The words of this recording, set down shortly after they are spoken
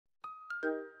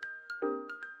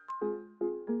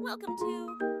welcome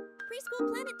to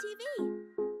Preschool Planet TV.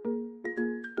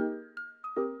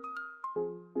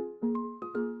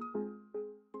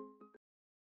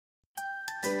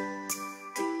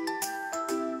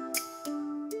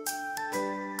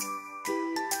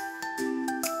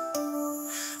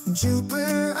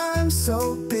 Jupiter, I'm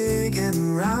so big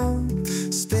and round,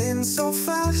 spin so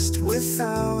fast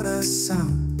without a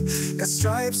sound. Got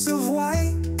stripes of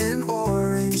white and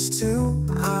orange too.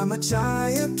 I'm a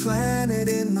giant planet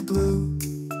in the blue.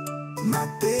 My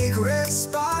big red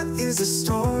spot is a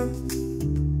storm,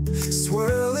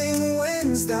 swirling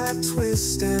winds that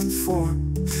twist and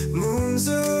form. Moons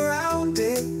around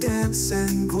it dance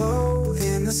and glow.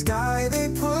 In the sky they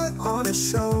put on a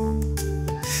show.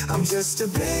 I'm just a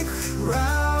big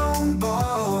round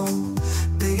ball,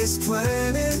 biggest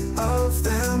planet of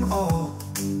them all.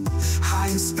 High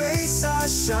in space I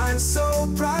shine so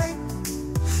bright,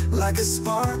 like a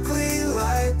sparkly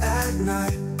light at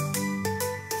night.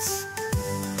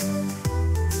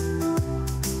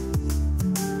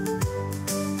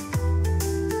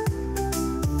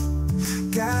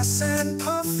 Gas and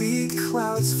puffy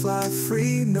clouds fly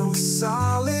free, no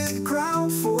solid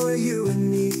ground for you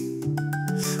and me.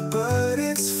 But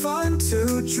it's fun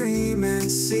to dream and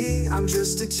see I'm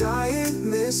just a giant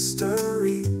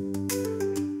mystery.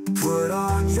 Put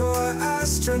on your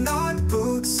astronaut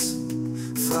boots,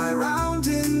 fly around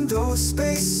in those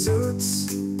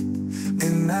spacesuits.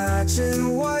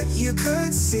 Imagine what you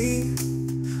could see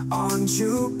on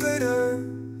Jupiter,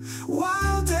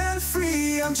 wild and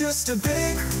free. I'm just a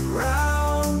big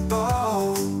round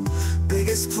ball,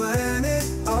 biggest planet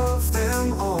of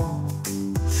them all.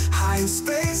 High in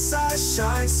space I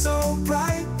shine so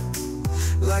bright,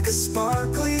 like a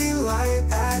sparkly light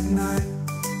at night.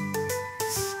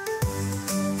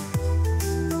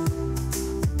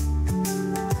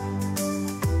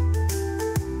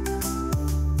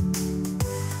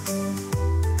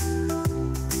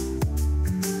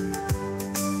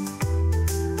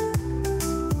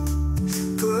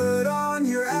 Put on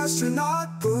your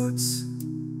astronaut boots,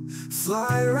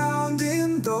 fly around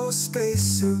in those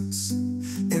spacesuits.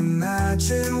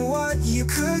 Imagine what you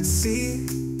could see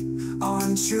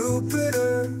on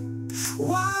Jupiter,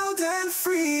 wild and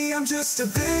free. I'm just a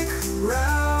big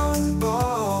round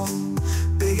ball,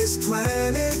 biggest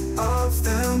planet of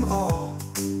them all.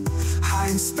 High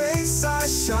in space I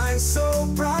shine so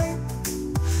bright,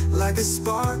 like a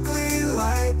sparkly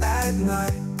light at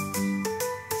night.